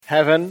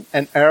Heaven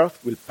and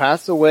earth will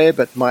pass away,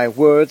 but my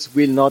words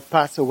will not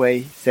pass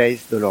away,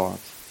 says the Lord.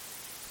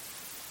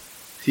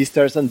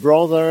 Sisters and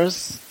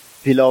brothers,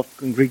 beloved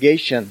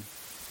congregation,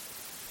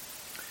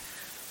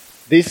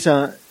 this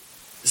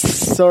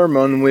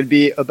sermon will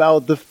be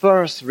about the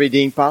first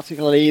reading,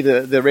 particularly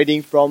the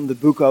reading from the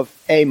book of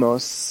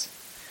Amos,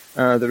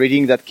 the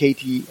reading that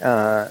Katie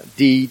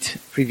did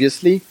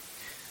previously.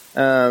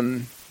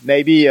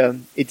 Maybe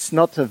it's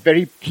not a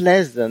very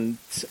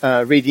pleasant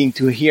reading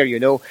to hear, you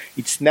know.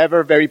 It's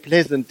never very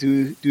pleasant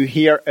to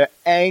hear an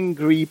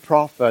angry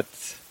prophet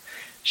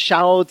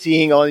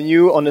shouting on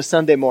you on a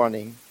Sunday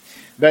morning.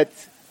 But,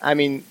 I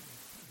mean,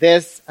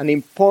 there's an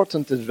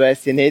important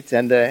address in it,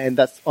 and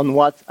that's on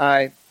what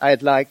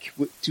I'd like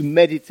to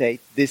meditate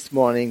this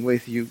morning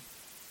with you.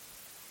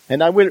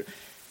 And I will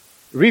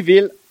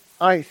reveal,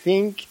 I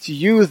think, to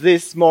you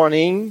this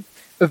morning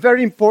a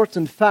very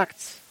important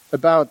fact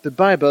about the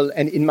Bible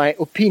and, in my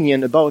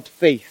opinion, about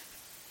faith.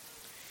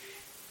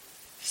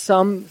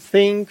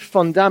 Something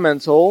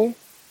fundamental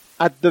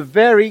at the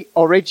very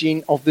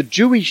origin of the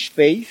Jewish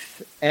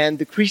faith and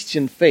the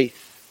Christian faith.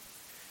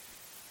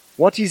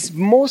 What is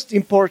most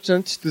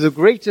important to the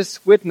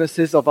greatest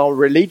witnesses of our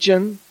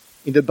religion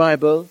in the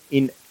Bible,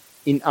 in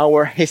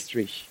our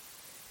history.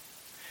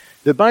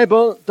 The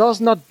Bible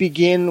does not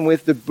begin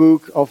with the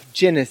book of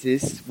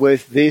Genesis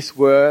with these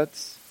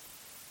words,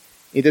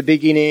 "In the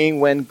beginning,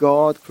 when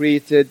God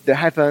created the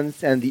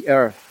heavens and the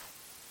earth."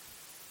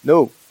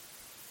 No.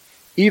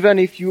 Even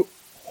if you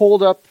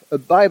hold up a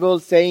Bible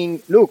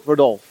saying, "Look,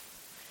 Rodolphe,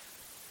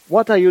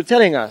 what are you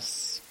telling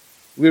us?"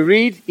 We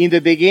read, "In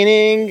the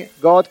beginning,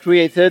 God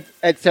created,"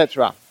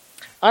 etc.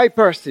 I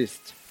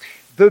persist.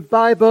 The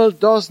Bible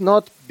does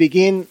not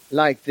begin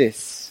like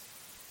this.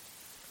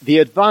 The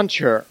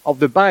adventure of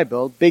the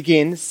Bible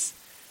begins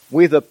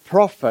with a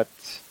prophet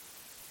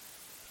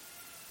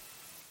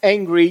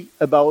angry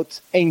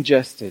about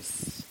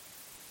injustice.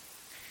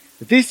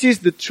 This is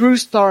the true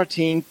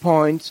starting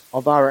point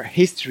of our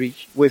history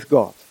with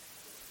God.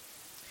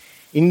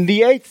 In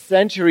the 8th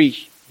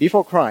century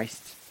before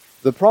Christ,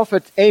 the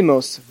prophet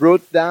Amos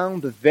wrote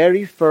down the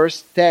very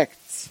first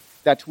texts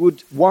that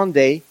would one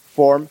day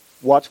form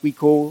what we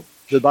call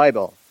the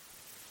Bible.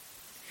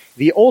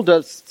 The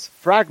oldest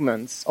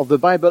fragments of the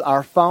Bible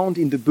are found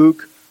in the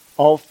book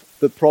of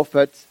the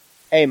prophet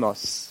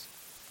Amos.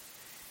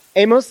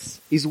 Amos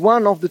is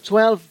one of the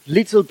 12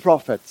 little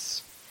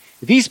prophets.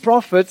 These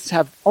prophets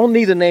have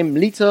only the name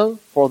little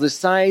for the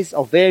size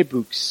of their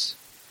books,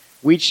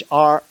 which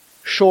are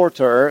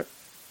shorter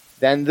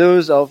than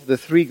those of the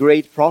 3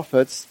 great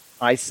prophets,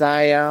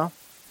 Isaiah,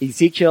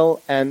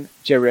 Ezekiel, and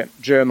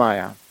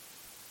Jeremiah.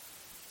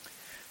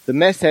 The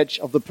message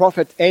of the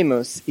prophet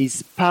Amos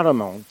is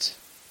paramount.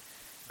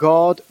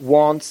 God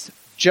wants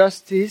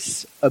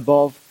justice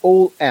above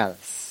all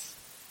else.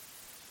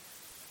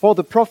 For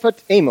the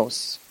prophet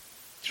Amos,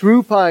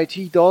 true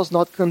piety does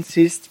not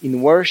consist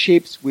in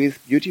worships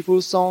with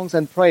beautiful songs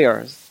and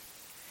prayers.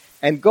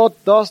 And God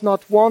does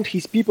not want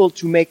his people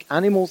to make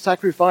animal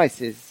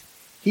sacrifices.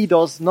 He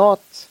does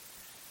not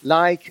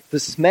like the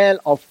smell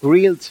of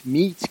grilled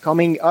meat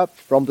coming up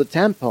from the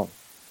temple,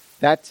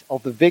 that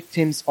of the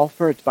victims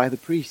offered by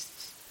the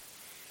priests.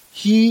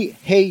 He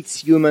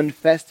hates human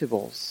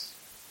festivals.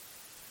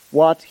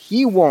 What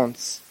he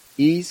wants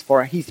is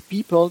for his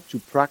people to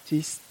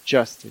practice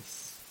justice.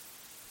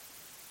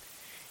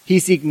 He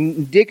is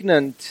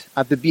indignant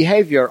at the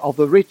behavior of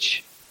the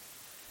rich.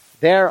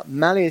 Their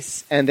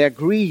malice and their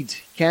greed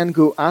can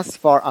go as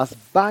far as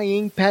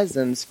buying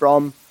peasants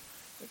from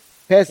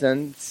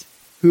peasants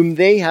whom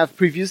they have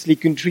previously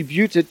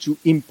contributed to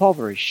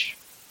impoverish.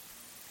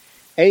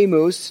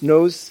 Amos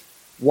knows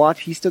what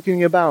he's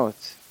talking about.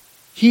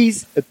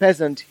 He's a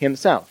peasant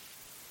himself.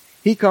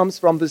 He comes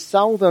from the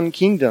southern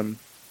kingdom,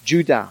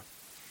 Judah.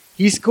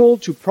 He's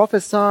called to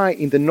prophesy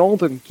in the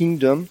northern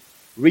kingdom,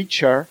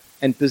 richer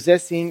and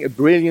possessing a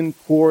brilliant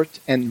court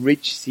and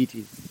rich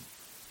cities.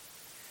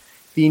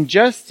 The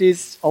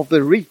injustice of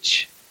the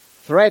rich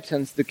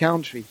threatens the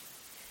country.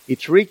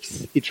 It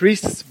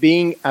risks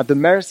being at the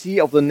mercy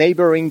of the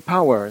neighboring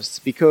powers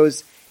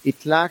because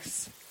it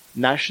lacks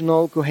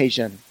national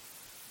cohesion.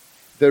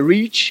 The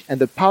rich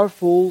and the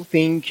powerful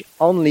think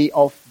only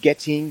of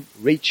getting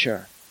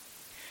richer.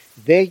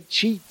 They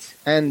cheat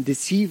and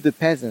deceive the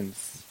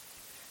peasants.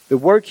 The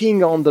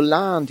working on the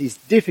land is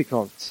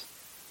difficult.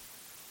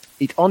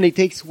 It only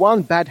takes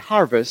one bad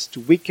harvest to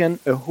weaken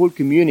a whole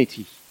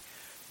community.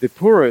 The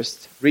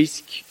poorest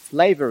risk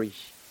slavery,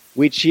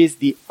 which is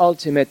the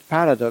ultimate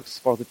paradox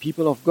for the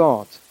people of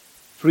God,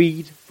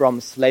 freed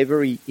from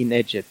slavery in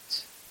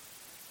Egypt.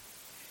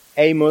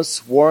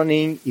 Amos'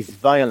 warning is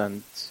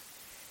violent.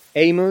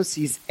 Amos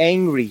is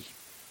angry.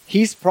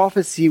 His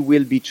prophecy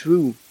will be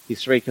true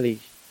historically.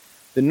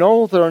 The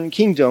northern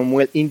kingdom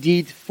will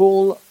indeed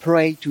fall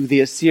prey to the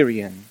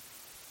Assyrian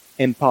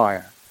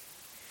Empire.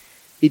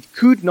 It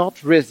could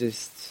not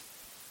resist.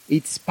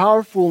 Its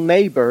powerful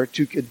neighbor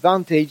took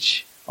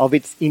advantage of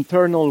its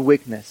internal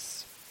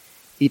weakness.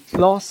 It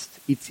lost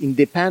its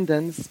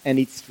independence and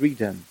its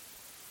freedom.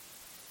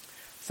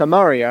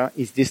 Samaria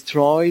is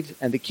destroyed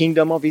and the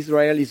kingdom of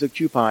Israel is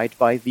occupied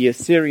by the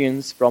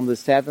Assyrians from the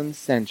 7th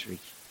century.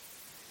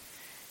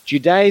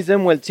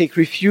 Judaism will take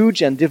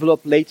refuge and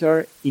develop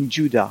later in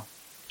Judah,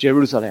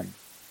 Jerusalem.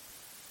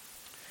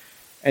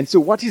 And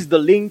so what is the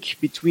link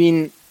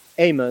between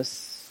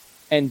Amos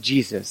and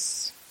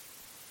Jesus?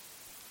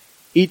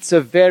 It's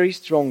a very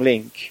strong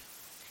link.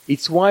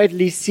 It's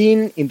widely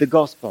seen in the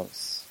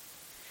Gospels.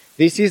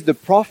 This is the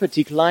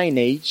prophetic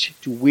lineage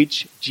to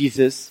which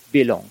Jesus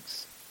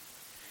belongs.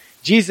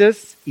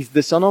 Jesus is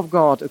the Son of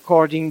God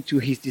according to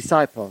his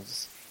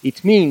disciples.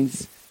 It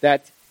means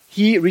that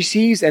he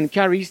receives and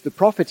carries the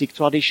prophetic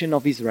tradition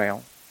of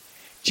Israel.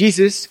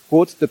 Jesus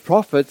quotes the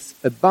prophets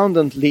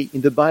abundantly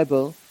in the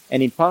Bible,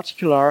 and in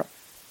particular,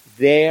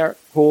 their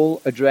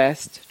call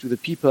addressed to the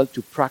people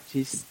to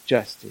practice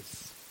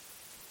justice.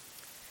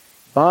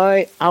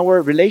 By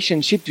our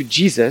relationship to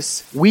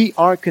Jesus, we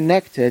are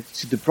connected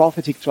to the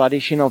prophetic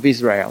tradition of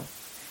Israel.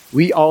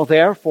 We are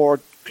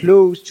therefore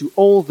close to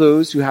all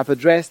those who have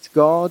addressed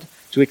God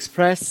to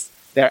express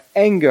their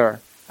anger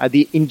at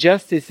the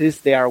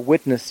injustices they are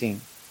witnessing.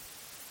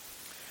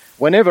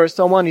 Whenever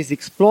someone is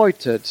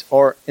exploited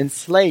or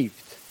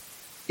enslaved,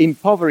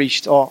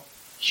 impoverished or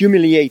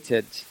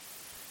humiliated,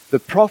 the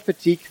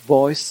prophetic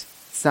voice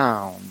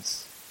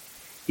sounds.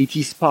 It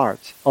is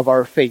part of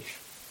our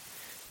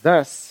faith.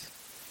 Thus,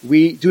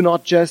 we do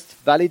not just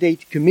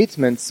validate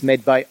commitments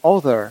made by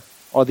others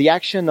or the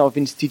action of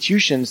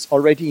institutions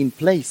already in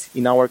place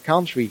in our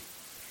country.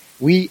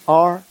 We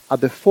are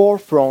at the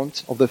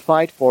forefront of the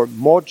fight for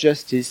more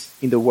justice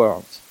in the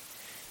world.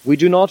 We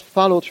do not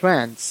follow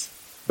trends,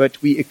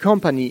 but we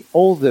accompany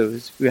all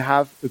those who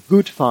have a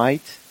good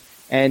fight,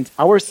 and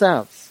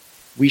ourselves,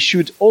 we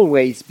should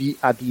always be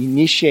at the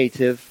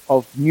initiative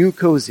of new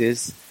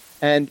causes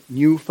and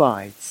new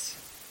fights.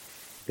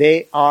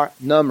 They are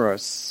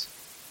numerous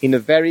in a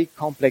very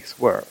complex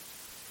world.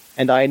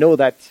 And I know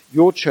that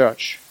your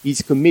church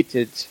is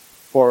committed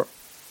for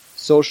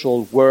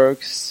social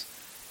works,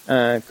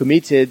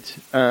 committed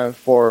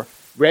for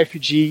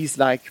refugees,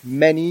 like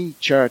many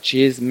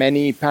churches,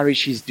 many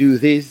parishes do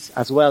this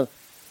as well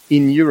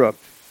in Europe.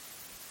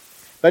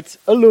 But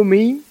allow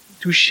me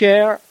to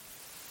share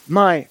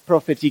my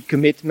prophetic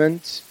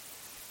commitment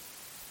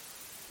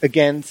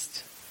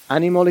against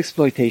animal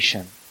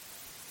exploitation.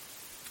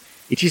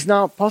 It is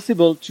now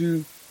possible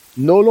to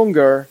no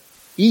longer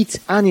eat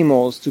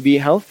animals to be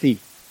healthy.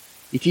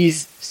 It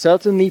is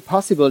certainly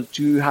possible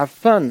to have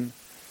fun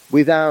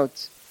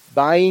without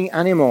buying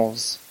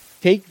animals,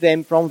 take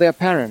them from their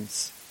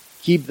parents,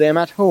 keep them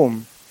at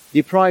home,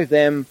 deprive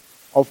them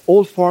of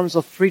all forms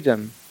of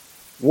freedom,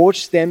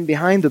 watch them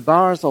behind the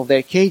bars of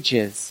their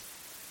cages,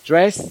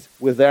 dress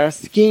with their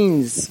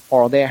skins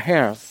or their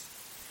hairs,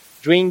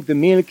 drink the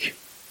milk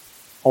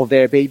of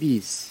their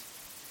babies.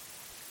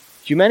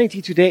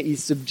 Humanity today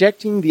is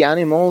subjecting the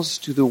animals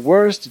to the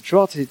worst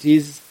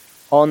atrocities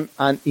on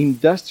an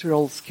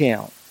industrial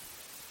scale.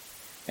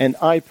 And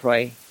I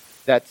pray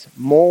that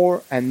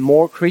more and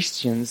more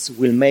Christians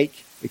will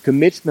make a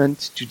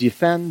commitment to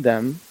defend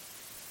them,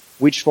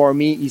 which for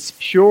me is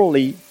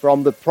purely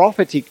from the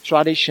prophetic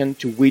tradition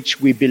to which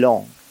we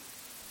belong.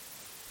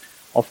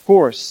 Of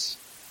course,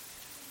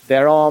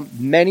 there are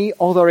many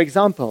other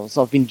examples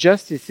of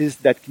injustices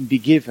that can be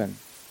given.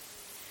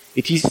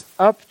 It is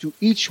up to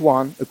each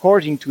one,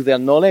 according to their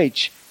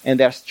knowledge and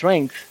their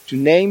strength, to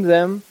name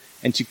them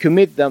and to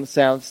commit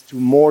themselves to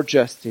more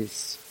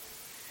justice.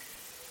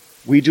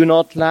 We do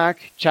not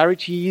lack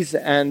charities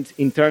and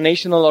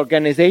international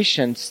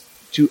organizations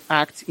to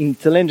act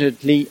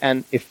intelligently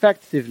and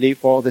effectively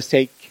for the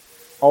sake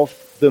of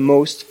the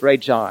most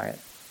fragile.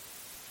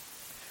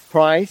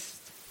 Christ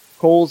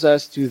calls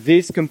us to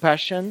this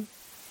compassion.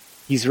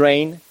 His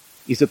reign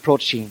is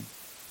approaching.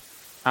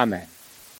 Amen.